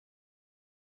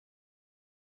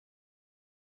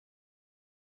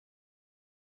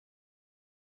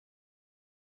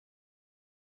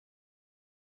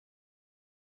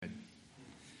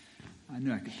I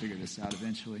knew I could figure this out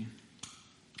eventually.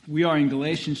 We are in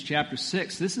Galatians chapter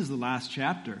 6. This is the last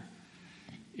chapter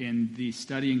in the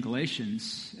study in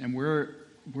Galatians, and we're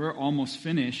almost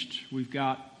finished. We've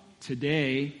got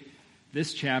today,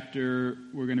 this chapter,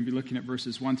 we're going to be looking at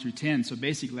verses 1 through 10, so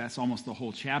basically that's almost the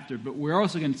whole chapter, but we're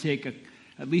also going to take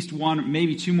at least one,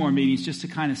 maybe two more meetings just to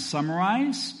kind of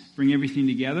summarize, bring everything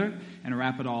together, and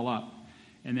wrap it all up.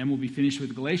 And then we'll be finished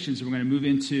with Galatians, and we're going to move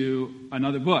into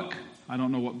another book. I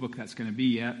don't know what book that's going to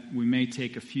be yet. We may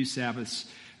take a few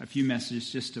Sabbaths, a few messages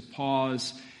just to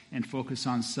pause and focus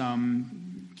on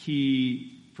some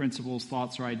key principles,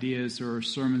 thoughts, or ideas, or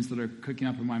sermons that are cooking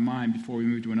up in my mind before we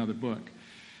move to another book.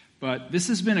 But this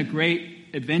has been a great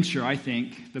adventure, I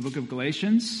think, the book of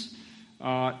Galatians.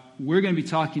 We're going to be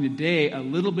talking today a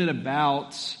little bit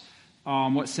about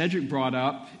what Cedric brought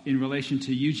up in relation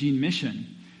to Eugene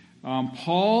Mission.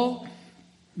 Paul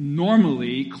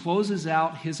normally closes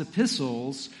out his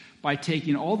epistles by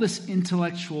taking all this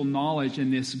intellectual knowledge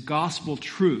and this gospel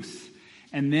truth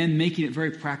and then making it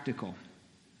very practical.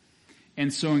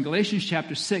 And so in Galatians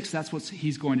chapter 6, that's what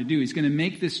he's going to do. He's going to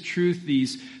make this truth,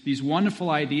 these wonderful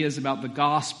ideas about the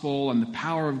gospel and the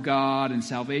power of God and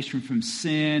salvation from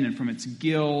sin and from its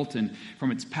guilt and from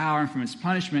its power and from its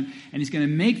punishment. And he's going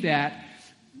to make that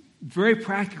very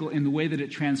practical in the way that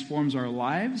it transforms our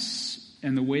lives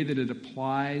and the way that it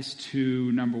applies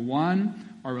to, number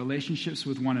one, our relationships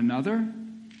with one another,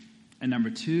 and number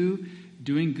two,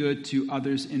 doing good to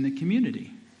others in the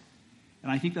community.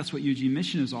 And I think that's what Eugene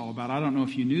Mission is all about. I don't know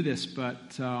if you knew this,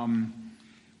 but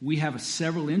we have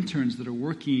several interns that are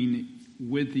working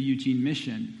with the Eugene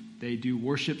Mission. They do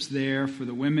worships there for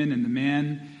the women and the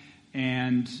men.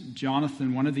 And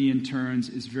Jonathan, one of the interns,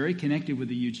 is very connected with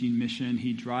the Eugene Mission.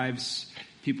 He drives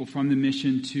people from the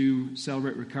mission to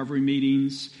Celebrate Recovery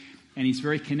meetings, and he's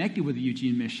very connected with the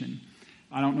Eugene Mission.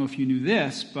 I don't know if you knew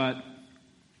this, but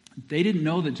they didn't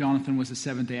know that Jonathan was a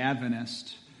Seventh-day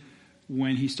Adventist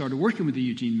when he started working with the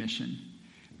Eugene Mission.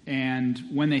 And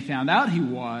when they found out he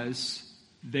was,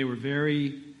 they were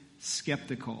very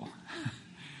skeptical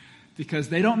because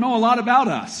they don't know a lot about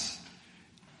us,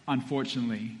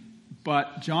 unfortunately.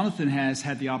 But Jonathan has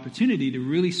had the opportunity to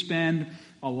really spend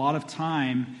a lot of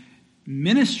time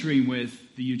ministering with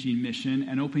the Eugene Mission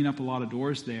and opening up a lot of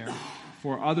doors there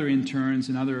for other interns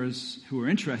and others who are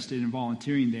interested in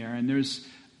volunteering there. And there's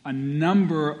a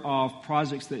number of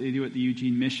projects that they do at the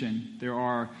Eugene Mission. There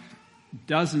are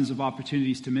dozens of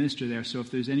opportunities to minister there. So if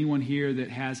there's anyone here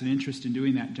that has an interest in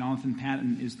doing that, Jonathan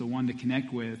Patton is the one to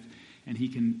connect with, and he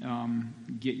can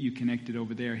get you connected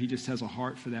over there. He just has a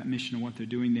heart for that mission and what they're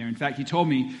doing there. In fact, he told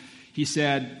me, he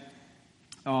said,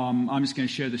 I'm just going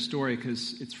to share the story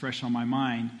because it's fresh on my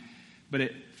mind, but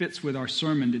it fits with our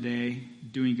sermon today,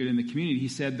 doing good in the community. He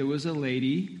said there was a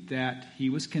lady that he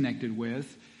was connected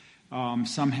with,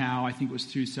 somehow, I think it was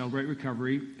through Celebrate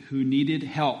Recovery, who needed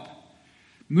help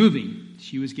moving.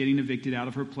 She was getting evicted out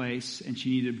of her place, and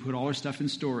she needed to put all her stuff in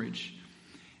storage.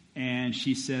 And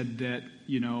she said that,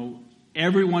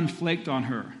 everyone flaked on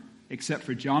her, except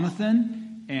for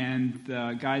Jonathan and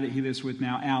the guy that he lives with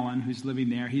now, Alan, who's living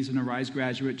there. He's an Arise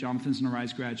graduate. Jonathan's an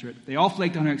Arise graduate. They all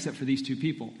flaked on her except for these two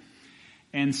people.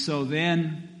 And so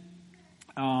then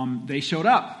they showed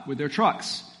up with their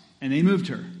trucks, and they moved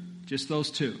her, just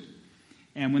those two.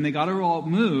 And when they got her all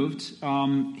moved,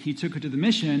 he took her to the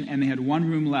mission, and they had one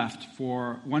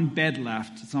bed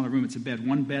left. It's not a room, it's a bed.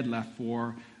 One bed left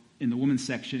in the women's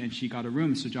section, and she got a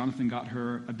room. So Jonathan got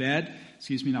her a bed,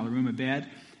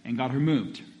 and got her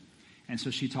moved. And so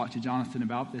she talked to Jonathan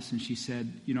about this, and she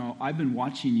said, I've been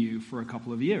watching you for a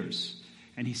couple of years.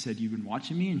 And he said, you've been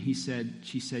watching me? And she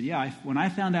said, yeah, when I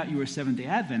found out you were a Seventh-day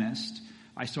Adventist,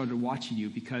 I started watching you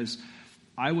because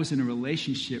I was in a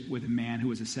relationship with a man who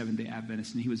was a Seventh-day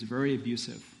Adventist, and he was very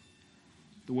abusive.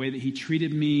 The way that he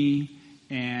treated me,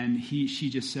 and she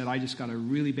just said, I just got a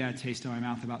really bad taste in my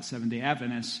mouth about Seventh-day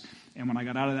Adventists. And when I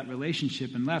got out of that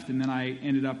relationship and left, and then I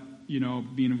ended up,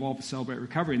 being involved with Celebrate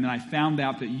Recovery, and then I found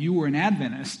out that you were an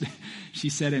Adventist, she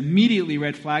said, immediately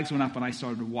red flags went up, and I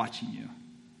started watching you.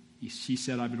 She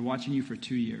said, I've been watching you for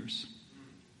 2 years.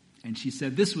 And she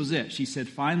said, this was it. She said,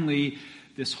 finally,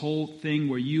 this whole thing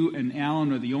where you and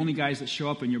Alan are the only guys that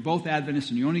show up, and you're both Adventists,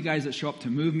 and the only guys that show up to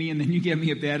move me, and then you give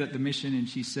me a bed at the mission. And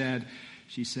she said,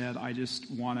 I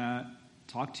just want to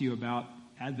talk to you about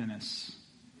Adventists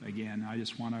again. I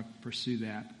just want to pursue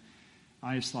that.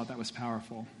 I just thought that was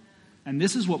powerful. And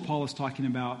this is what Paul is talking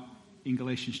about in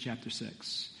Galatians chapter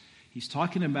 6. He's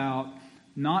talking about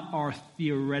not our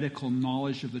theoretical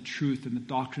knowledge of the truth and the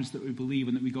doctrines that we believe,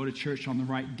 and that we go to church on the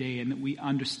right day, and that we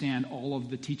understand all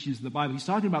of the teachings of the Bible. He's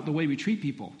talking about the way we treat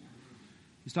people.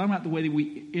 He's talking about the way that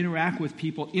we interact with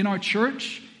people in our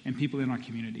church and people in our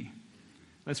community.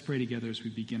 Let's pray together as we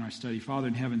begin our study. Father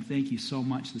in heaven, thank you so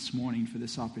much this morning for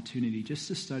this opportunity just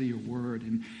to study your word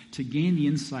and to gain the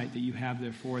insight that you have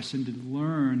there for us and to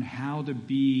learn how to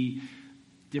be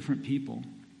different people,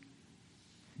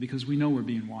 because we know we're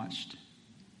being watched.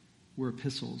 We're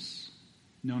epistles,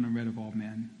 known and read of all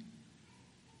men.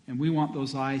 And we want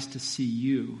those eyes to see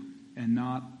you and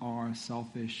not our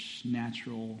selfish,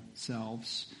 natural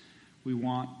selves. We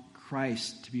want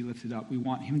Christ to be lifted up. We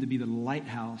want him to be the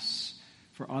lighthouse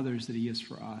for others that he is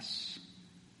for us.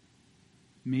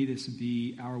 May this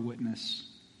be our witness.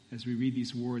 As we read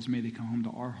these words, may they come home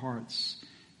to our hearts.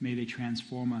 May they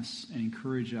transform us and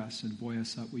encourage us and buoy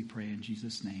us up, we pray in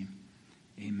Jesus' name.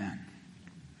 Amen.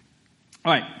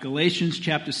 All right, Galatians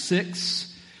chapter 6.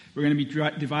 We're going to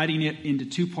be dividing it into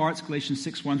two parts, Galatians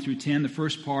 6, 1 through 10. The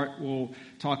first part we'll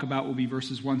talk about will be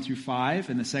verses 1 through 5,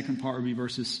 and the second part will be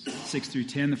verses 6 through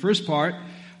 10. The first part,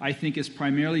 I think, is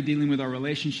primarily dealing with our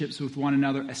relationships with one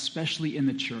another, especially in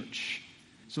the church.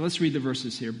 So let's read the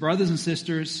verses here. Brothers and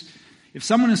sisters, if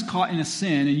someone is caught in a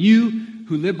sin, and you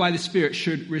who live by the Spirit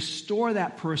should restore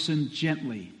that person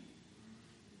gently.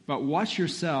 But watch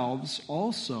yourselves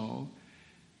also,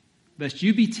 lest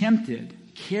you be tempted.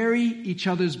 Carry each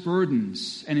other's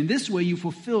burdens, and in this way you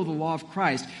fulfill the law of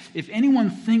Christ. If anyone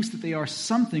thinks that they are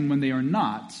something when they are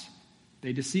not,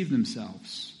 they deceive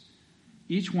themselves.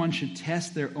 Each one should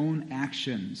test their own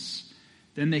actions.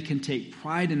 Then they can take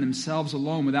pride in themselves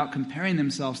alone without comparing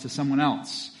themselves to someone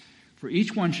else. For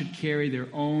each one should carry their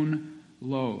own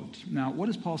load. Now, what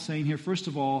is Paul saying here? First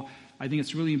of all, I think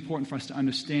it's really important for us to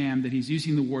understand that he's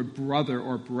using the word brother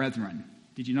or brethren.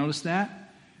 Did you notice that?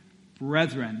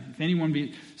 Brethren. If anyone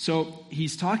be... So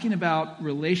he's talking about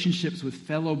relationships with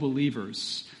fellow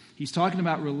believers. He's talking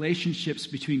about relationships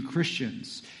between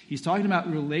Christians. He's talking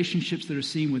about relationships that are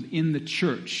seen within the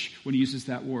church when he uses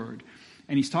that word.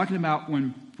 And he's talking about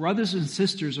when brothers and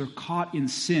sisters are caught in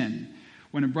sin.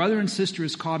 When a brother and sister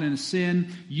is caught in a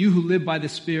sin, you who live by the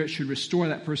Spirit should restore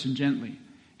that person gently.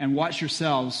 And watch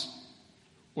yourselves,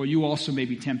 or you also may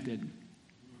be tempted.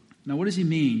 Now, what does he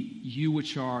mean? You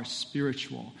which are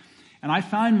spiritual. And I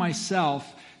find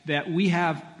myself that we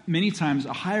have many times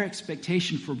a higher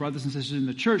expectation for brothers and sisters in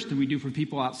the church than we do for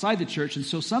people outside the church. And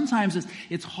so sometimes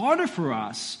it's harder for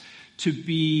us to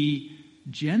be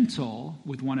gentle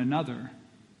with one another.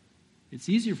 It's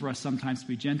easier for us sometimes to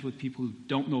be gentle with people who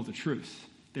don't know the truth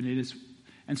than it is.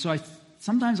 And so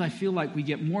sometimes I feel like we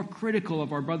get more critical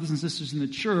of our brothers and sisters in the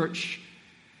church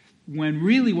when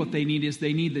really what they need is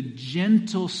they need the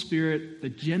gentle spirit, the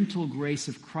gentle grace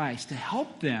of Christ to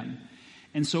help them.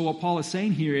 And so what Paul is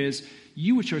saying here is,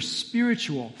 you which are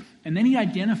spiritual. And then he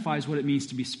identifies what it means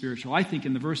to be spiritual. I think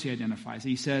in the verse he identifies it.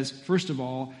 He says, first of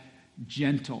all,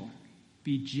 gentle.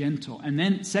 Be gentle. And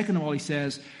then second of all, he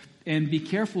says, and be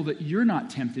careful that you're not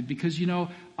tempted. Because,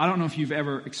 I don't know if you've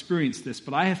ever experienced this,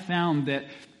 but I have found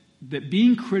that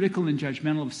being critical and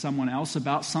judgmental of someone else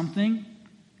about something,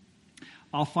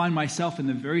 I'll find myself in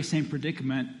the very same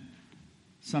predicament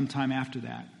sometime after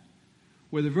that.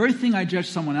 Where the very thing I judge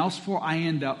someone else for, I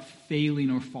end up failing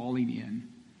or falling in.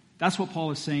 That's what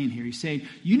Paul is saying here. He's saying,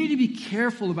 you need to be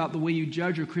careful about the way you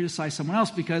judge or criticize someone else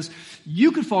because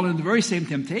you could fall into the very same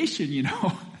temptation,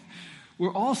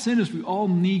 We're all sinners. We all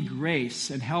need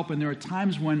grace and help, and there are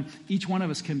times when each one of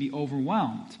us can be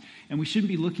overwhelmed. And we shouldn't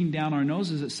be looking down our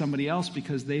noses at somebody else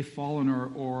because they've fallen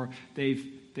or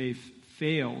they've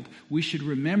failed. We should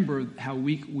remember how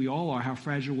weak we all are, how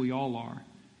fragile we all are.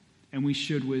 And we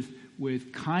should,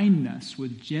 with kindness,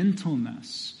 with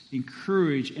gentleness,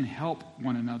 encourage and help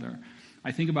one another.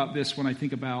 I think about this when I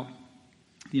think about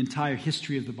the entire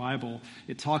history of the Bible.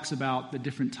 It talks about the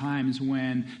different times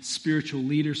when spiritual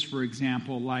leaders, for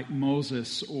example, like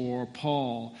Moses or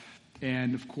Paul,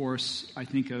 and of course, I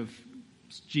think of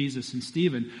Jesus and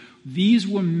Stephen. These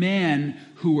were men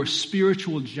who were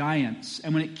spiritual giants.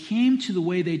 And when it came to the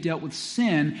way they dealt with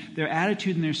sin, their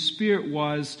attitude and their spirit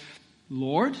was,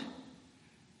 Lord,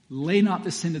 lay not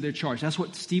this sin to their charge. That's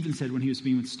what Stephen said when he was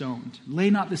being stoned. Lay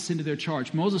not this sin to their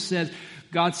charge.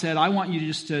 God said, I want you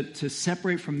just to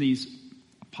separate from these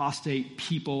apostate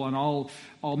people, and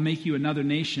I'll make you another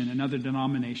nation, another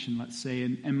denomination, let's say.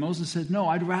 And Moses said, no,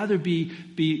 I'd rather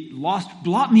be lost.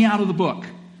 Blot me out of the book.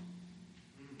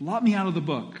 Blot me out of the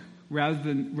book. Rather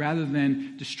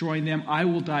than destroying them, I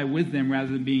will die with them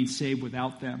rather than being saved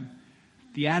without them.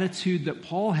 The attitude that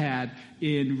Paul had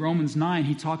in Romans 9,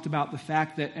 he talked about the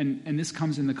fact that, and this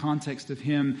comes in the context of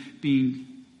him being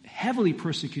heavily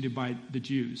persecuted by the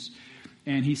Jews.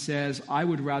 And he says, I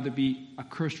would rather be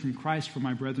accursed from Christ for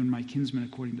my brethren, my kinsmen,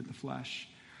 according to the flesh.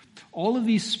 All of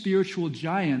these spiritual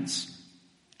giants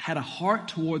had a heart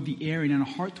toward the erring and a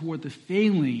heart toward the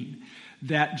failing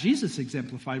that Jesus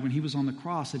exemplified when he was on the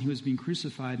cross and he was being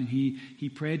crucified, and he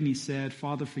prayed and he said,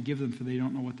 Father, forgive them, for they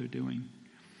don't know what they're doing.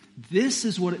 This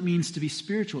is what it means to be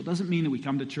spiritual. It doesn't mean that we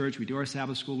come to church, we do our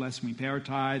Sabbath school lesson, we pay our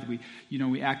tithe,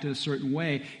 we act in a certain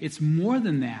way. It's more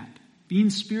than that. Being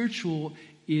spiritual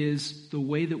is the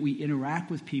way that we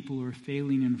interact with people who are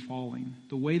failing and falling,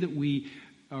 the way that we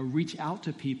reach out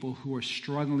to people who are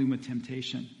struggling with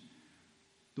temptation,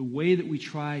 the way that we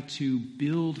try to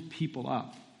build people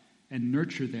up and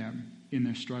nurture them in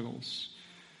their struggles.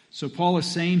 So Paul is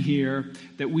saying here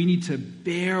that we need to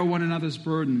bear one another's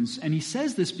burdens. And he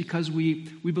says this because we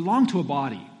belong to a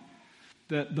body,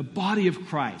 the body of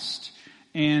Christ.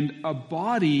 And a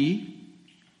body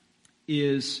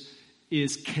is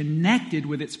connected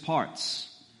with its parts.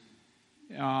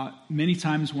 Many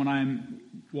times when I'm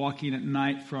walking at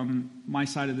night from my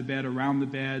side of the bed, around the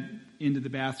bed, into the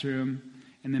bathroom,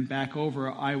 and then back over,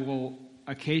 I will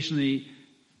occasionally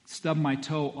stub my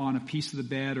toe on a piece of the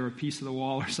bed or a piece of the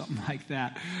wall or something like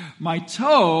that. My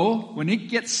toe, when it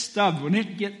gets stubbed, when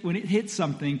it hits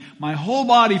something, my whole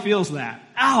body feels that.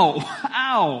 Ow!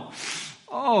 Ow!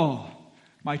 Oh!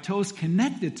 My toe's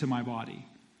connected to my body.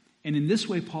 And in this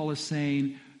way, Paul is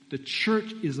saying the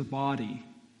church is a body,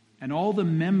 and all the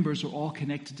members are all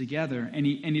connected together. And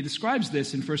he describes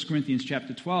this in 1 Corinthians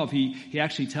chapter 12. He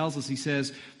actually tells us, he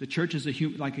says, the church is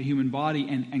like a human body,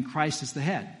 and Christ is the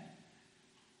head.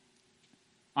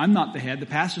 I'm not the head, the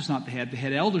pastor's not the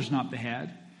head elder's not the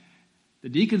head, the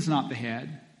deacon's not the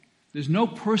head. There's no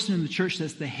person in the church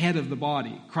that's the head of the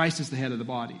body. Christ is the head of the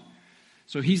body.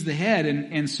 So he's the head,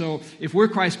 and so if we're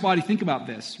Christ's body, think about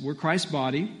this. We're Christ's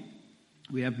body.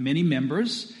 We have many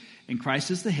members, and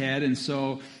Christ is the head, and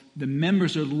so the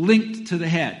members are linked to the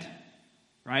head,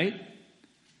 right?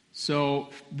 So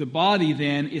the body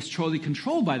then is totally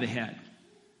controlled by the head.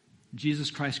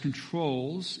 Jesus Christ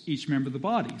controls each member of the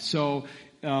body. So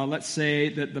let's say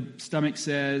that the stomach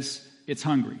says it's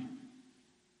hungry.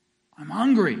 I'm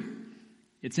hungry.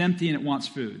 It's empty and it wants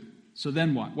food. So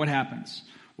then what? What happens?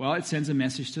 Well, it sends a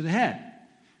message to the head.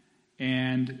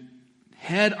 And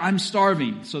head, I'm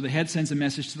starving. So the head sends a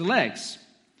message to the legs.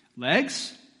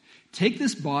 Legs, take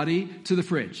this body to the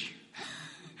fridge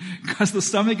because the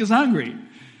stomach is hungry.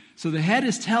 So the head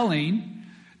is telling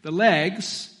the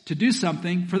legs to do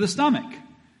something for the stomach.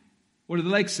 What do the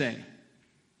legs say?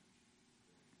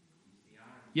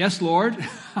 Yes, Lord.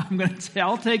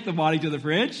 I'll take the body to the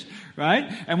fridge,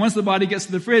 right? And once the body gets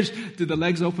to the fridge, do the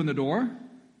legs open the door?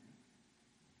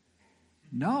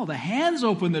 No, the hands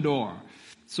open the door.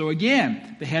 So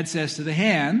again, the head says to the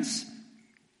hands,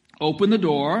 open the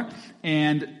door,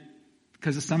 and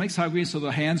because the stomach's hungry, so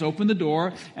the hands open the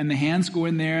door, and the hands go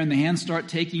in there, and the hands start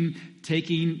taking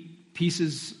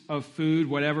pieces of food,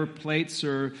 whatever, plates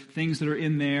or things that are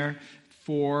in there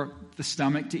for the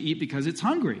stomach to eat because it's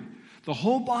hungry. The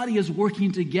whole body is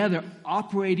working together,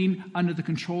 operating under the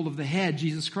control of the head,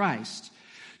 Jesus Christ,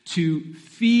 to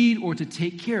feed or to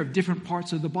take care of different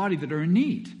parts of the body that are in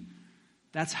need.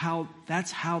 That's how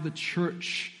the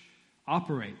church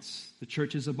operates. The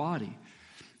church is a body.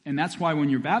 And that's why when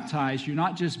you're baptized, you're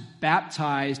not just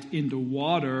baptized into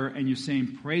water and you're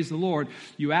saying, praise the Lord.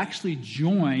 You actually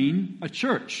join a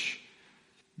church.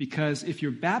 Because if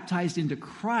you're baptized into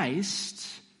Christ,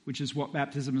 which is what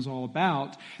baptism is all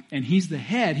about, and he's the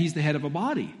head of a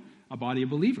body of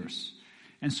believers.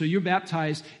 And so you're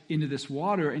baptized into this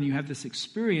water and you have this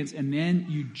experience, and then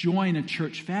you join a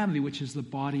church family, which is the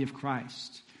body of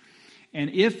Christ. And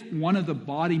if one of the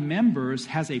body members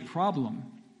has a problem,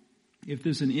 if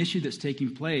there's an issue that's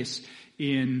taking place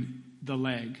in the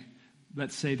leg,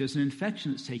 let's say there's an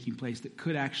infection that's taking place that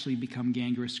could actually become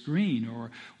gangrenous green,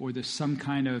 or there's some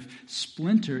kind of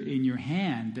splinter in your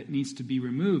hand that needs to be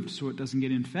removed so it doesn't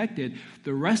get infected,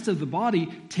 the rest of the body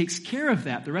takes care of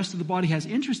that. The rest of the body has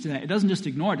interest in that. It doesn't just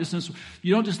ignore it.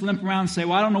 You don't just limp around and say,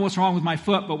 well, I don't know what's wrong with my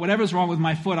foot, but whatever's wrong with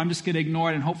my foot, I'm just going to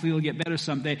ignore it and hopefully it'll get better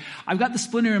someday. I've got the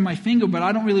splinter in my finger, but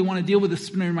I don't really want to deal with the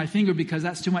splinter in my finger because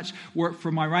that's too much work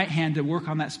for my right hand to work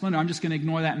on that splinter. I'm just going to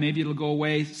ignore that. Maybe it'll go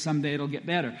away. Someday it'll get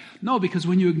better. No, because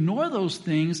when you ignore those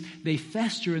things, they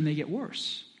fester and they get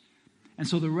worse. And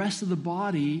so the rest of the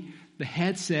body, the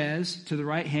head says to the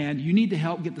right hand, you need to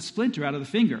help get the splinter out of the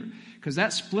finger. Because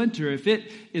that splinter, if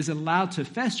it is allowed to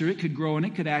fester, it could grow and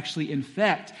it could actually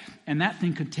infect. And that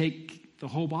thing could take the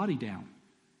whole body down.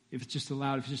 If it's just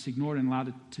ignored and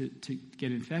allowed to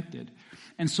get infected.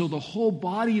 And so the whole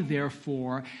body,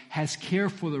 therefore, has care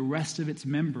for the rest of its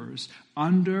members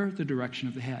under the direction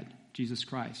of the head, Jesus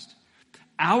Christ.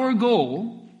 Our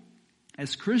goal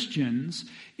as Christians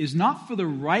is not for the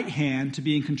right hand to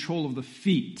be in control of the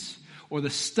feet or the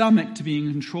stomach to be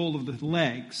in control of the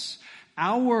legs.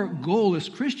 Our goal as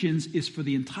Christians is for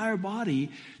the entire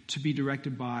body to be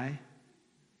directed by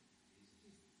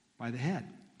the head,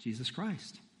 Jesus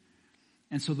Christ.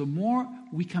 And so the more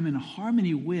we come in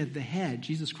harmony with the head,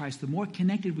 Jesus Christ, the more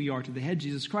connected we are to the head,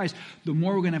 Jesus Christ, the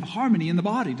more we're going to have harmony in the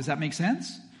body. Does that make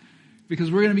sense? Because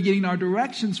we're going to be getting our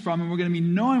directions from and we're going to be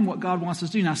knowing what God wants us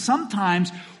to do. Now, sometimes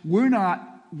we're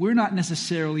not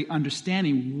necessarily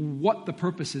understanding what the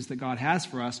purpose is that God has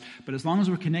for us, but as long as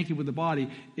we're connected with the body,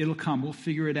 it'll come. We'll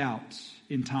figure it out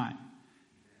in time.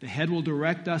 The head will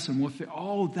direct us and we'll figure,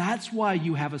 that's why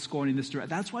you have us going in this direction.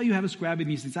 That's why you have us grabbing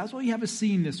these things. That's why you have us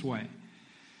seeing this way.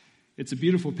 It's a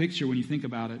beautiful picture when you think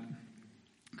about it.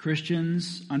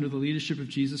 Christians under the leadership of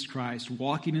Jesus Christ,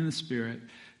 walking in the Spirit,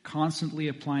 constantly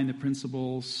applying the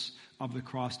principles of the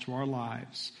cross to our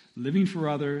lives, living for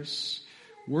others,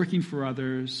 working for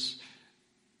others,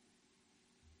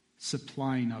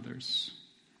 supplying others.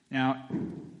 Now,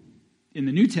 in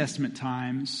the New Testament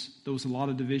times, there was a lot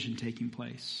of division taking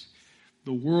place.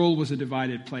 The world was a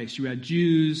divided place. You had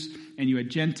Jews and you had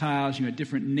Gentiles, you had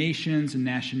different nations and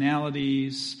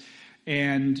nationalities,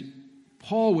 and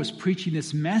Paul was preaching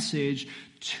this message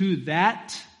to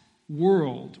that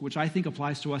world, which I think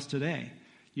applies to us today.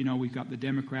 You know, we've got the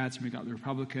Democrats, and we've got the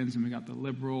Republicans, and we've got the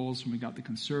liberals, and we've got the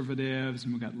conservatives,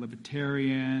 and we've got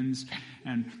libertarians,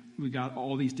 and we've got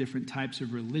all these different types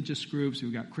of religious groups.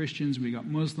 We've got Christians, we've got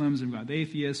Muslims, and we've got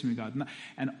atheists,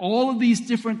 and all of these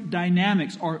different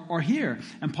dynamics are here.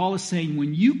 And Paul is saying,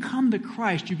 when you come to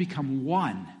Christ, you become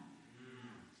one.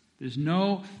 There's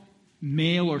no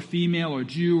male or female or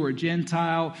Jew or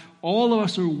Gentile. All of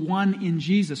us are one in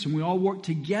Jesus, and we all work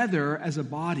together as a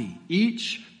body.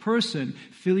 Each person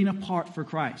filling a part for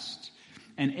Christ.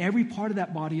 And every part of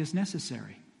that body is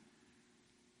necessary.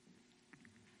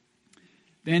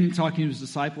 Then talking to his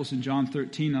disciples in John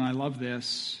 13, and I love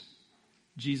this,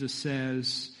 Jesus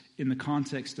says, in the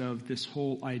context of this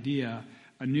whole idea,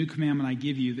 a new commandment I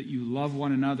give you, that you love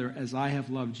one another as I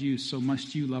have loved you, so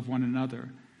must you love one another.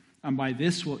 And by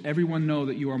this will everyone know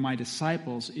that you are my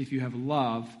disciples, if you have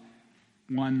love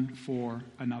one for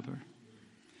another.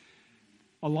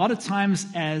 A lot of times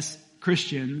as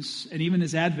Christians, and even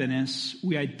as Adventists,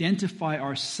 we identify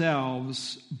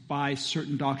ourselves by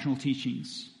certain doctrinal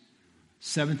teachings.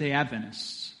 Seventh-day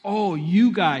Adventists. Oh,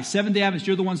 you guys, Seventh-day Adventists,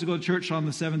 you're the ones that go to church on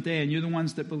the seventh day, and you're the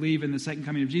ones that believe in the second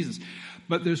coming of Jesus.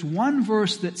 But there's one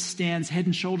verse that stands head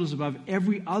and shoulders above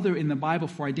every other in the Bible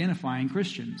for identifying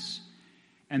Christians.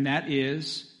 And that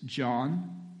is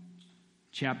John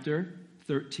chapter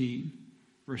 13,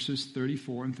 verses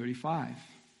 34 and 35.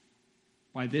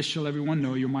 By this shall everyone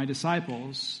know you're my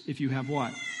disciples, if you have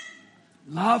what?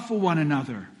 Love for one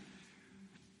another.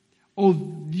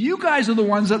 Oh, you guys are the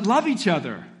ones that love each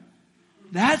other.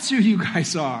 That's who you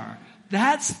guys are.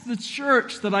 That's the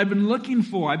church that I've been looking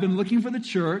for. I've been looking for the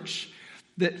church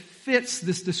that fits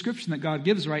this description that God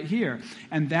gives right here.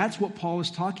 And that's what Paul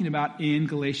is talking about in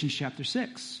Galatians chapter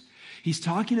 6. He's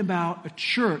talking about a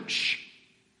church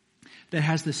that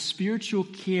has the spiritual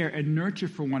care and nurture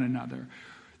for one another,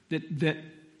 that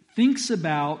thinks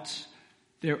about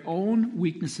their own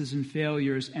weaknesses and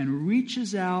failures and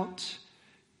reaches out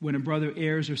when a brother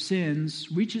errs or sins,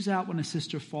 reaches out when a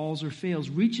sister falls or fails,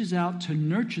 reaches out to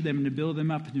nurture them and to build them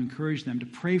up and to encourage them, to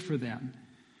pray for them.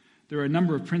 There are a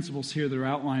number of principles here that are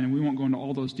outlined, and we won't go into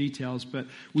all those details, but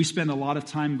we spend a lot of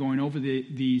time going over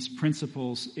these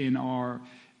principles in our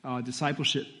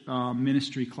discipleship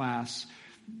ministry class.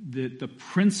 The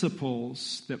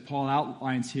principles that Paul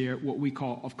outlines here, what we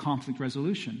call of conflict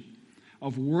resolution,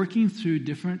 of working through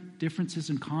different differences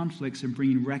and conflicts and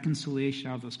bringing reconciliation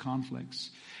out of those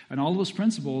conflicts. And all of those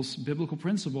principles, biblical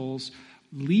principles,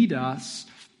 lead us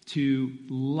to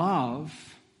love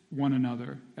one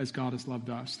another as God has loved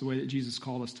us, the way that Jesus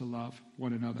called us to love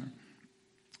one another.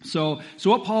 So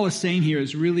what Paul is saying here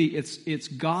is really, it's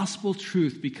gospel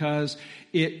truth, because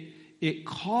it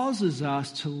causes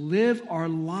us to live our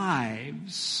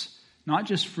lives not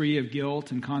just free of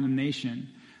guilt and condemnation,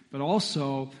 but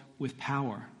also with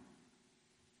power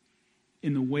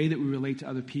in the way that we relate to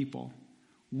other people.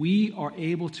 We are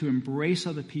able to embrace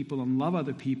other people and love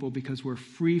other people because we're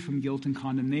free from guilt and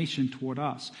condemnation toward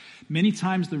us. Many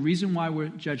times the reason why we're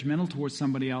judgmental towards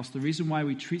somebody else, the reason why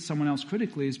we treat someone else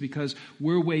critically, is because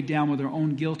we're weighed down with our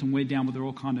own guilt and weighed down with our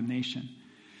own condemnation.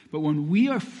 But when we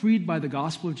are freed by the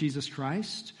gospel of Jesus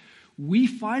Christ, we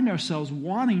find ourselves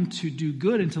wanting to do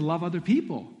good and to love other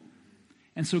people.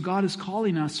 And so God is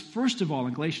calling us, first of all,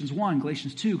 in Galatians 1,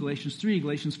 Galatians 2, Galatians 3,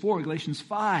 Galatians 4, Galatians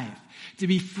 5, to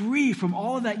be free from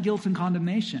all of that guilt and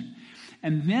condemnation.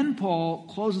 And then Paul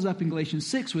closes up in Galatians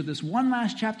 6 with this one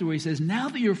last chapter where he says, now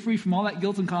that you're free from all that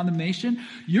guilt and condemnation,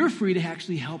 you're free to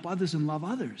actually help others and love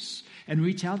others and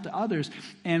reach out to others.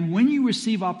 And when you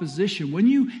receive opposition, when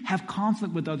you have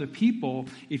conflict with other people,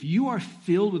 if you are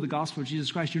filled with the gospel of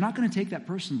Jesus Christ, you're not going to take that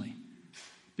personally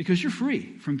because you're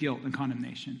free from guilt and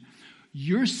condemnation.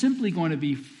 You're simply going to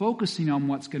be focusing on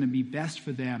what's going to be best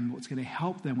for them, what's going to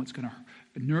help them, what's going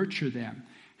to nurture them.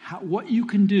 What you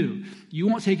can do. You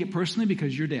won't take it personally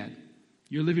because you're dead.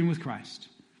 You're living with Christ.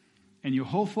 And your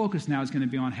whole focus now is going to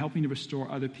be on helping to restore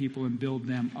other people and build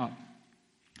them up.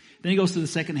 Then he goes to the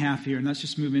second half here, and let's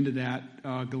just move into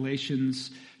that. Galatians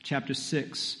chapter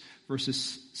 6,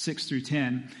 verses 6 through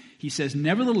 10. He says,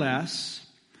 nevertheless,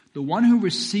 the one who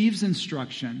receives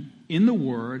instruction in the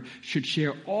word should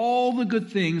share all the good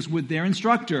things with their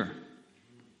instructor.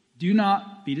 Do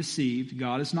not be deceived.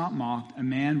 God is not mocked. A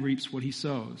man reaps what he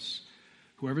sows.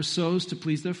 Whoever sows to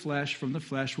please their flesh from the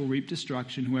flesh will reap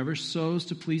destruction. Whoever sows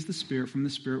to please the Spirit from the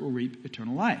Spirit will reap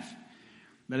eternal life.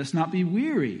 Let us not be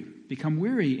weary, become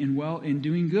weary in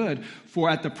doing good.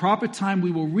 For at the proper time we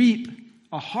will reap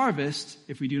a harvest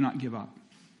if we do not give up.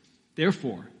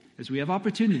 Therefore, as we have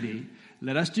opportunity,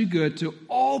 let us do good to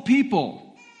all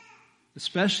people,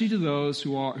 especially to those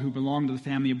who belong to the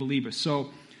family of believers. So,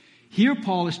 here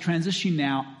Paul is transitioning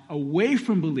now away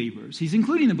from believers. He's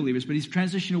including the believers, but he's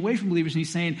transitioning away from believers, and he's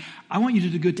saying, I want you to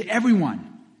do good to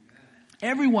everyone.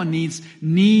 Everyone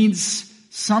needs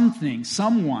something,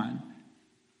 someone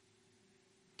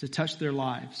to touch their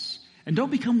lives. And don't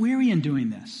become weary in doing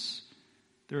this.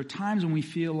 There are times when we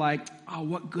feel like, oh,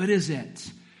 what good is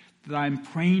it that I'm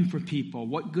praying for people?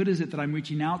 What good is it that I'm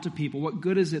reaching out to people? What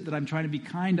good is it that I'm trying to be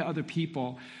kind to other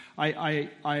people?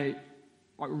 I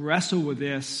wrestle with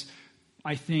this.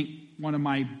 I think one of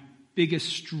my biggest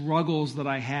struggles that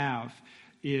I have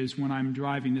is when I'm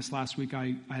driving. This last week,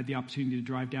 I had the opportunity to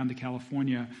drive down to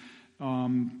California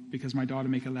because my daughter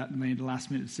made a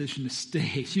last-minute decision to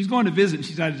stay. She was going to visit, and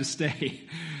she decided to stay.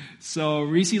 So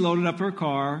Reese loaded up her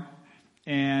car,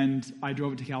 and I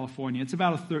drove it to California. It's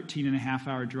about a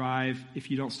 13-and-a-half-hour drive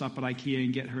if you don't stop at IKEA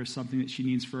and get her something that she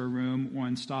needs for her room,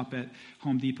 or stop at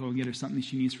Home Depot and get her something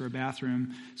she needs for her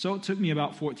bathroom. So it took me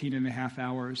about 14-and-a-half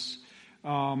hours.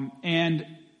 And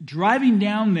driving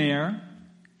down there,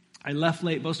 I left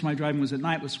late. Most of my driving was at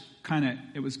night. It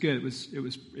was good. It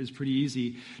was pretty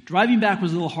easy. Driving back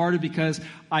was a little harder because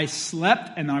I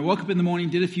slept, and then I woke up in the morning,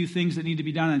 did a few things that needed to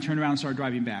be done, and turned around and started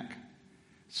driving back.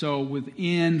 So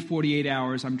within 48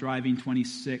 hours, I'm driving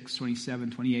 26,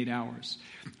 27, 28 hours.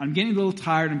 I'm getting a little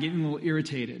tired. I'm getting a little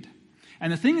irritated.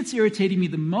 And the thing that's irritating me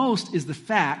the most is the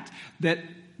fact that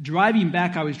driving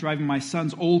back, I was driving my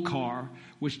son's old car,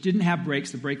 which didn't have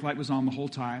brakes. The brake light was on the whole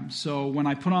time. So when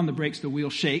I put on the brakes, the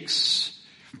wheel shakes,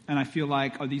 and I feel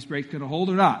like, are these brakes going to hold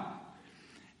or not?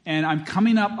 And I'm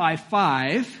coming up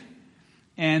I-5,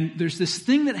 and there's this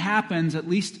thing that happens, at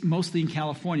least mostly in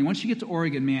California. Once you get to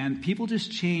Oregon, man, people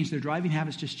just change. Their driving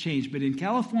habits just change. But in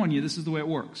California, this is the way it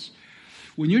works.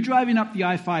 When you're driving up the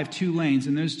I-5 2 lanes,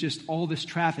 and there's just all this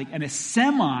traffic, and a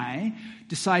semi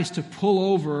decides to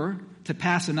pull over to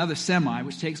pass another semi,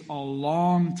 which takes a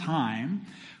long time,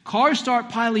 cars start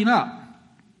piling up.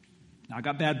 Now, I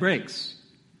got bad brakes.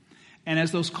 And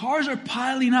as those cars are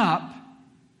piling up,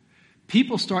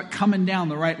 people start coming down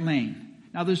the right lane.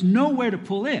 Now, there's nowhere to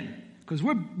pull in because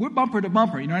we're bumper to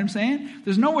bumper. You know what I'm saying?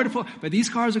 There's nowhere to pull. But these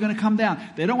cars are going to come down.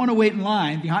 They don't want to wait in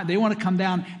line. They want to come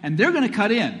down, and they're going to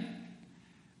cut in. And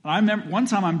I remember one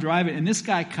time I'm driving, and this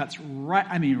guy cuts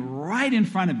right in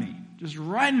front of me. Just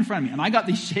right in front of me. And I got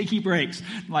these shaky brakes.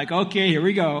 I'm like, okay, here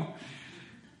we go.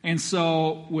 And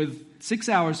so with 6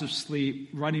 hours of sleep,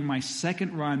 running my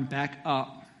second run back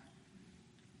up,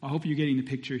 I hope you're getting the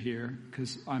picture here,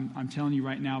 because I'm telling you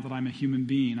right now that I'm a human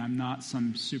being. I'm not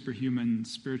some superhuman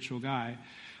spiritual guy.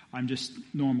 I'm just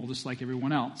normal, just like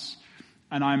everyone else.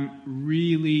 And I'm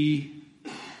really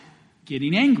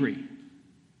getting angry.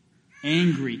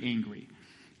 Angry.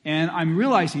 And I'm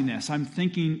realizing this. I'm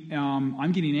thinking,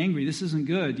 I'm getting angry. This isn't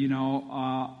good. You know,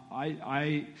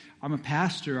 I'm a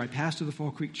pastor. I pastor the Fall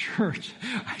Creek Church.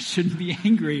 I shouldn't be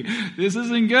angry. This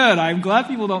isn't good. I'm glad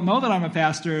people don't know that I'm a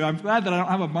pastor. I'm glad that I don't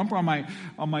have a bumper on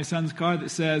my son's car that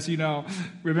says, you know,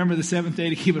 remember the seventh day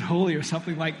to keep it holy or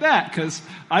something like that, because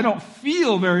I don't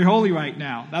feel very holy right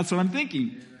now. That's what I'm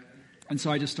thinking. And so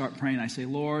I just start praying. I say,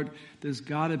 Lord, there's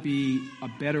got to be a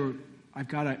better...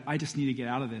 I just need to get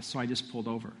out of this. So I just pulled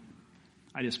over.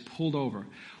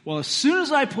 Well, as soon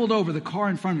as I pulled over, the car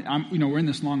in front of me, we're in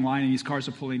this long line and these cars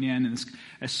are pulling in. And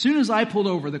as soon as I pulled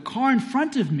over, the car in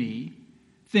front of me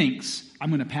thinks I'm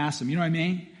going to pass them. You know what I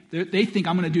mean? They think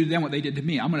I'm going to do to them what they did to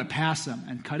me. I'm going to pass them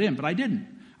and cut in. But I didn't.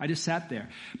 I just sat there.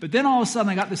 But then all of a sudden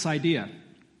I got this idea.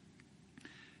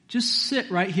 Just sit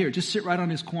right here. Just sit right on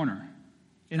his corner.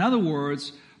 In other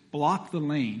words, block the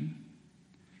lane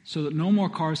so that no more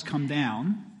cars come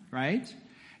down, right?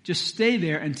 Just stay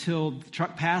there until the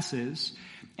truck passes,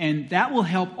 and that will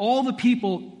help all the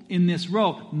people in this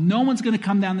row. No one's going to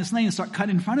come down this lane and start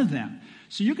cutting in front of them.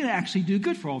 So you're going to actually do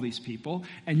good for all these people,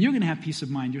 and you're going to have peace of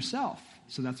mind yourself.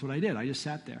 So that's what I did. I just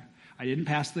sat there. I didn't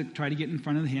try to get in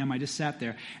front of him. I just sat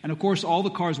there. And of course, all the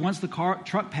cars, once the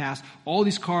truck passed, all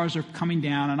these cars are coming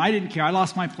down, and I didn't care. I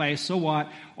lost my place. So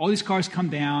what? All these cars come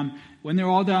down. When they're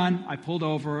all done, I pulled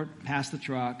over, past the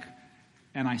truck,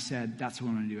 and I said, that's what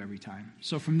I'm going to do every time.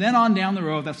 So from then on down the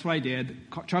road, that's what I did.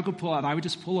 Truck would pull out. I would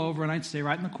just pull over, and I'd stay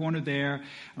right in the corner there.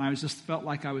 And I just felt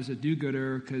like I was a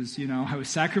do-gooder because, I was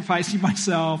sacrificing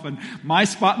myself and my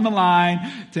spot in the line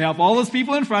to help all those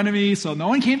people in front of me so no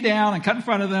one came down and cut in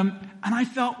front of them. And I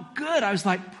felt good. I was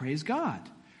like, praise God.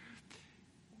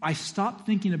 I stopped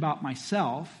thinking about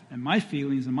myself and my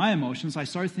feelings and my emotions. I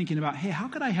started thinking about, hey, how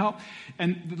could I help?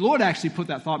 And the Lord actually put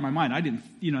that thought in my mind. I didn't,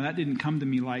 that didn't come to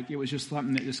me like it was just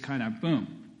something that just kind of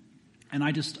boom.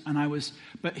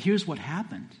 But here's what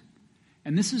happened.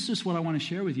 And this is just what I want to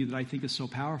share with you that I think is so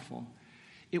powerful.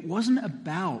 It wasn't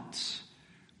about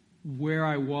where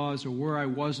I was or where I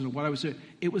wasn't or what I was doing.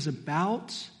 It was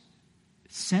about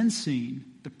sensing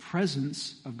the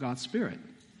presence of God's Spirit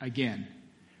again.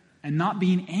 And not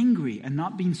being angry, and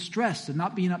not being stressed, and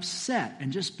not being upset,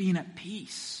 and just being at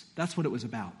peace. That's what it was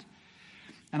about.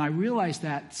 And I realized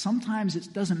that sometimes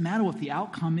it doesn't matter what the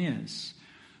outcome is.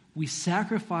 We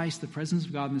sacrifice the presence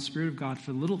of God and the Spirit of God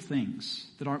for little things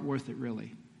that aren't worth it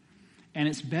really. And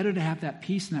it's better to have that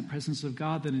peace and that presence of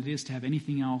God than it is to have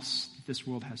anything else that this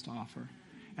world has to offer.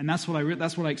 And that's what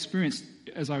I experienced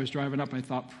as I was driving up. I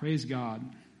thought, praise God.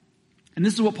 And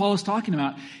this is what Paul is talking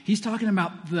about. He's talking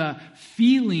about the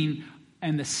feeling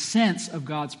and the sense of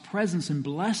God's presence and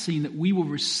blessing that we will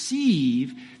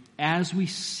receive as we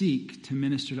seek to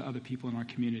minister to other people in our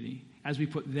community, as we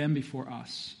put them before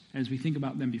us, as we think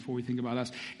about them before we think about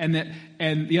us. And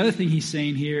the other thing he's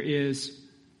saying here is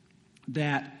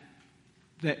that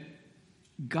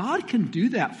God can do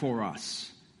that for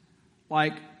us.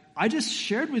 Like, I just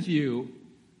shared with you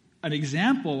an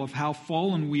example of how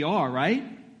fallen we are, right?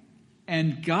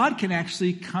 And God can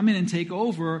actually come in and take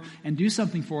over and do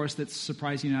something for us that's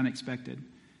surprising and unexpected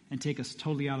and take us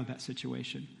totally out of that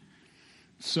situation.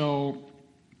 So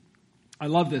I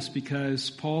love this because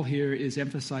Paul here is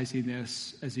emphasizing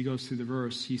this as he goes through the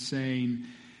verse. He's saying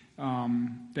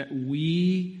that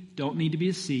we don't need to be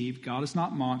deceived. God is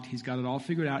not mocked. He's got it all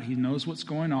figured out. He knows what's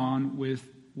going on with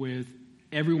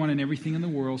everyone and everything in the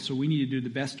world, so we need to do the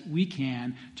best we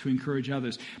can to encourage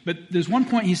others. But there's one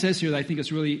point he says here that I think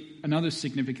is really another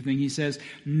significant thing. He says,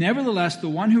 nevertheless, the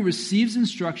one who receives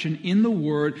instruction in the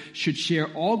word should share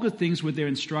all good things with their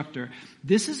instructor.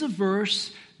 This is a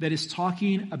verse that is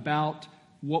talking about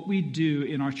what we do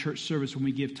in our church service when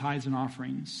we give tithes and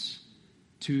offerings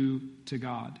to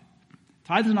God.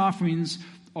 Tithes and offerings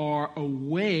are a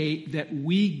way that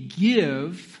we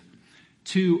give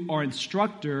to our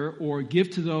instructor or give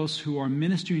to those who are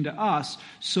ministering to us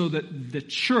so that the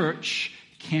church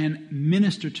can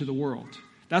minister to the world.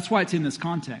 That's why it's in this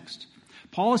context.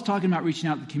 Paul is talking about reaching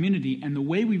out to the community, and the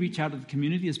way we reach out to the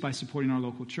community is by supporting our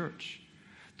local church.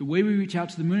 The way we reach out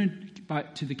to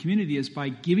the community is by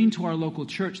giving to our local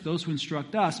church, those who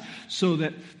instruct us, so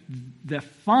that the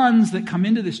funds that come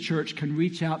into this church can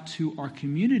reach out to our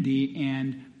community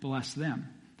and bless them.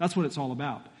 That's what it's all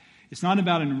about. It's not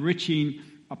about enriching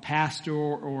a pastor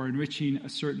or enriching a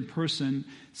certain person.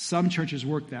 Some churches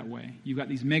work that way. You've got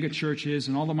these mega churches,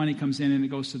 and all the money comes in and it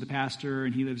goes to the pastor,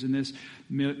 and he lives in this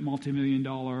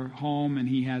multi-million-dollar home, and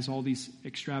he has all these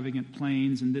extravagant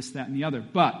planes and this, that, and the other.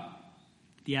 But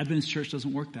the Adventist church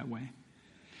doesn't work that way.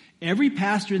 Every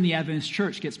pastor in the Adventist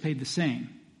church gets paid the same.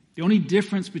 The only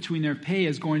difference between their pay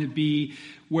is going to be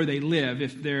where they live,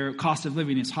 if their cost of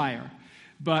living is higher.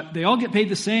 But they all get paid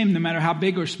the same no matter how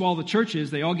big or small the church is.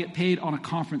 They all get paid on a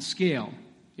conference scale.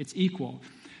 It's equal.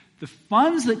 The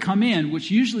funds that come in,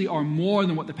 which usually are more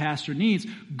than what the pastor needs,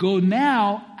 go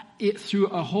now through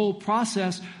a whole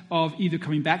process of either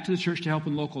coming back to the church to help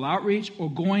in local outreach or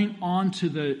going on to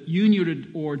the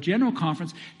union or general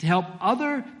conference to help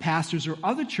other pastors or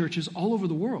other churches all over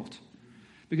the world.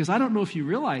 Because I don't know if you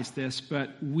realize this, but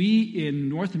we in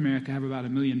North America have about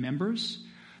 1 million members,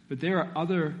 but there are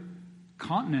other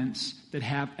continents that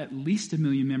have at least 1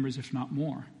 million members, if not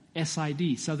more.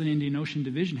 SID, Southern Indian Ocean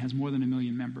Division, has more than 1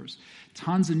 million members.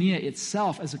 Tanzania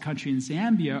itself, as a country, and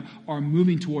Zambia are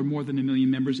moving toward more than 1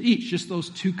 million members each. Just those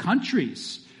two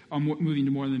countries are moving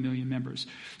to more than 1 million members.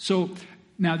 So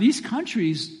now these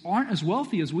countries aren't as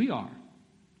wealthy as we are.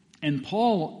 And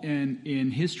Paul,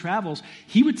 in his travels,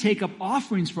 he would take up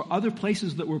offerings for other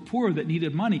places that were poor, that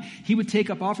needed money. He would take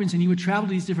up offerings and he would travel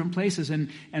to these different places. And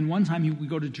one time he would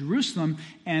go to Jerusalem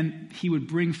and he would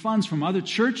bring funds from other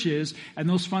churches, and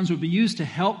those funds would be used to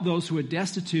help those who were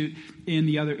destitute in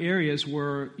the other areas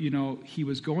where, he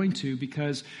was going to,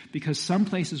 because some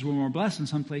places were more blessed and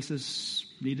some places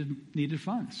needed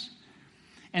funds.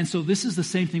 And so this is the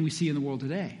same thing we see in the world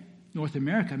today. North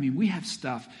America, we have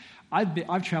stuff.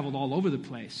 I've traveled all over the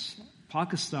place.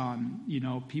 Pakistan,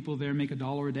 people there make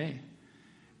 $1 a day.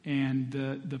 And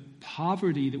the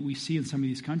poverty that we see in some of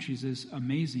these countries is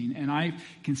amazing. And I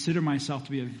consider myself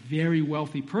to be a very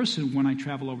wealthy person when I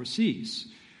travel overseas,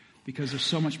 because there's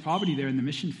so much poverty there in the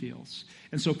mission fields.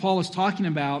 And so Paul is talking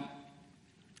about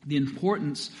the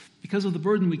importance, because of the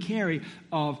burden we carry,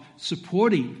 of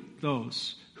supporting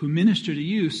those who minister to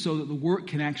you so that the work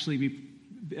can actually be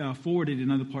forwarded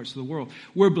in other parts of the world.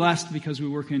 We're blessed because we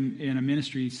work in a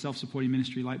ministry, self-supporting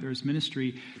ministry, Lightbearers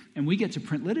Ministry, and we get to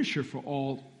print literature for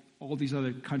all these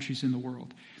other countries in the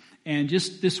world. And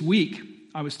just this week,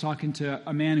 I was talking to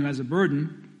a man who has a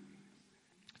burden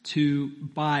to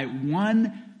buy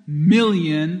 1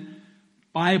 million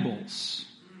Bibles.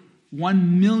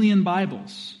 1 million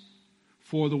Bibles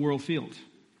for the world field.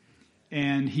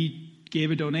 And he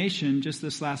gave a donation just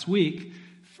this last week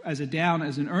as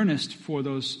an earnest for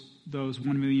those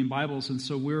 1 million Bibles. And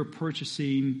so we're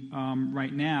purchasing,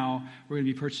 right now, we're going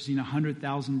to be purchasing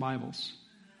 100,000 Bibles.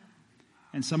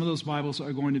 And some of those Bibles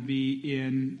are going to be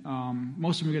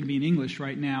most of them are going to be in English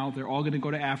right now. They're all going to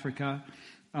go to Africa.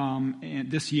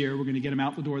 And this year, we're going to get them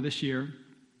out the door this year.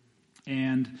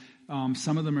 And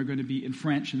some of them are going to be in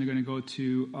French, and they're going to go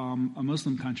to a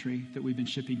Muslim country that we've been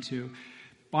shipping to.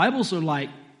 Bibles are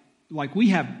like we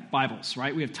have Bibles,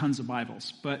 right? We have tons of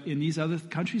Bibles. But in these other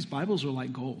countries, Bibles are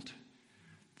like gold.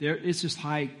 It's just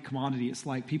high commodity. It's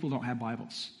like people don't have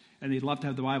Bibles, and they'd love to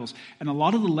have the Bibles. And a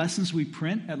lot of the lessons we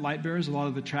print at Lightbearers, a lot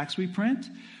of the tracts we print,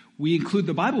 we include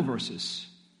the Bible verses,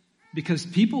 because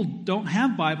people don't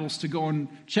have Bibles to go and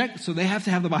check, so they have to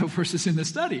have the Bible verses in the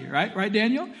study, right? Right,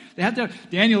 Daniel? They have to.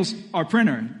 Daniel's our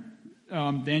printer.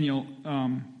 Daniel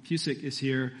Pusick is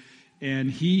here, and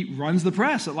he runs the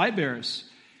press at Lightbearers.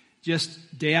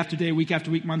 Just day after day, week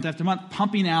after week, month after month,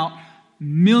 pumping out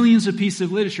millions of pieces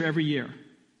of literature every year.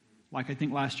 Like I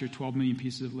think last year, 12 million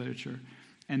pieces of literature.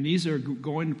 And these are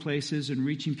going to places and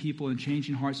reaching people and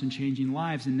changing hearts and changing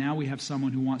lives. And now we have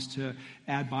someone who wants to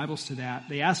add Bibles to that.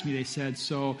 They asked me, they said,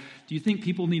 so do you think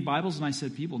people need Bibles? And I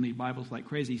said, people need Bibles like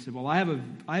crazy. He said, well, I have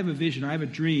a vision, I have a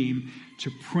dream to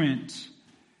purchase,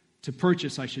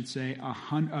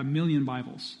 1 million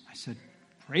Bibles. I said,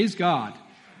 praise God.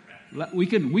 We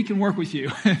can work with you.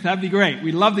 That'd be great.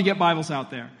 We'd love to get Bibles out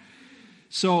there.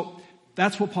 So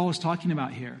that's what Paul is talking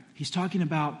about here. He's talking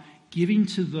about giving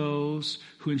to those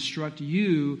who instruct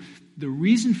you. The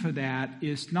reason for that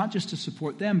is not just to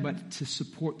support them, but to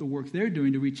support the work they're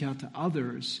doing to reach out to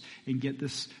others and get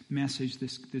this message,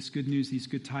 this good news, these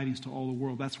good tidings to all the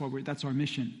world. That's our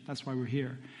mission. That's why we're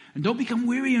here. And don't become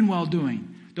weary in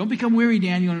well-doing. Don't become weary,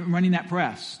 Daniel, in running that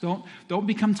press. Don't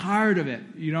become tired of it.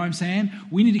 You know what I'm saying?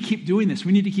 We need to keep doing this.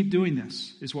 We need to keep doing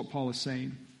this, is what Paul is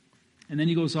saying. And then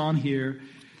he goes on here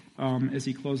as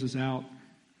he closes out.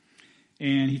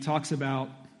 And he talks about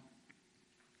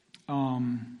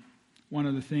one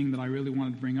other thing that I really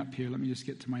wanted to bring up here. Let me just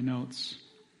get to my notes.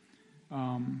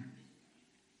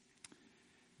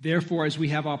 Therefore, as we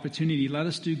have opportunity, let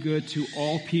us do good to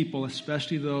all people,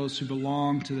 especially those who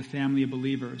belong to the family of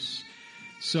believers.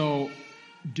 So,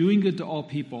 doing good to all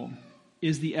people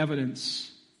is the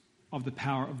evidence of the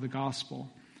power of the gospel.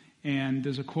 And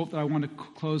there's a quote that I want to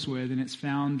close with, and it's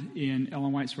found in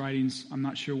Ellen White's writings. I'm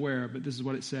not sure where, but this is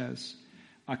what it says.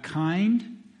 A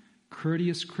kind,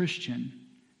 courteous Christian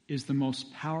is the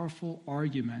most powerful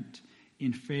argument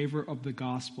in favor of the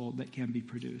gospel that can be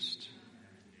produced.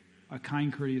 A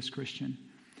kind, courteous Christian.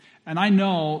 And I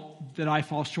know that I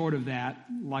fall short of that.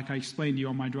 Like I explained to you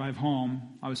on my drive home,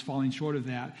 I was falling short of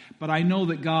that. But I know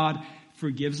that God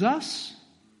forgives us,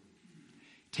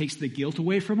 takes the guilt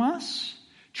away from us,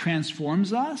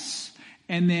 transforms us,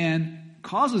 and then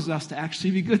causes us to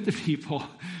actually be good to people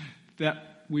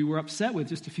that we were upset with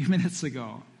just a few minutes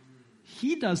ago.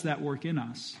 He does that work in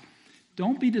us.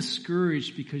 Don't be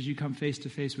discouraged because you come face to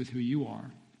face with who you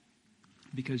are,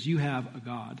 because you have a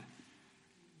God.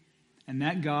 And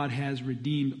that God has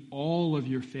redeemed all of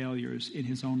your failures in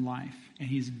his own life. And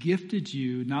he's gifted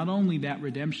you not only that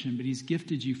redemption, but he's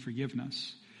gifted you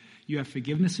forgiveness. You have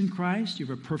forgiveness in Christ. You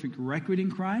have a perfect record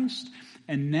in Christ.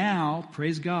 And now,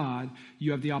 praise God,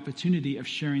 you have the opportunity of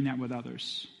sharing that with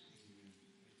others.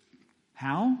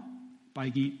 How?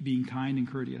 By being kind and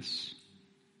courteous.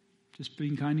 Just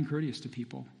being kind and courteous to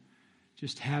people.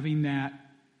 Just having that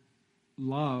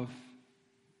love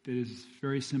that is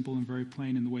very simple and very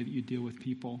plain in the way that you deal with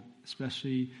people,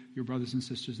 especially your brothers and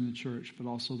sisters in the church, but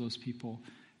also those people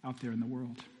out there in the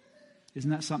world. Isn't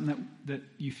that something that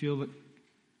you feel that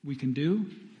we can do?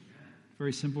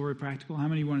 Very simple, very practical. How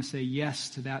many want to say yes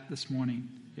to that this morning?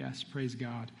 Yes, praise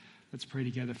God. Let's pray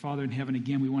together. Father in heaven,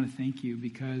 again, we want to thank you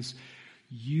because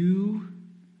you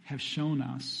have shown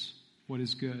us what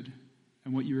is good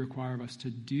and what you require of us to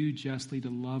do justly, to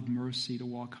love mercy, to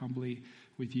walk humbly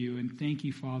with you. And thank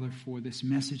you, Father, for this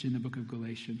message in the book of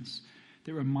Galatians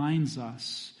that reminds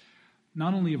us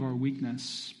not only of our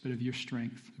weakness, but of your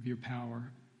strength, of your power,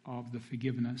 of the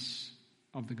forgiveness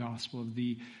of the gospel, of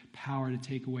the power to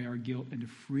take away our guilt and to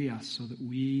free us so that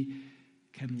we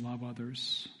can love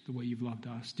others the way you've loved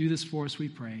us. Do this for us, we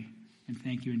pray, and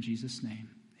thank you in Jesus' name.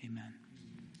 Amen.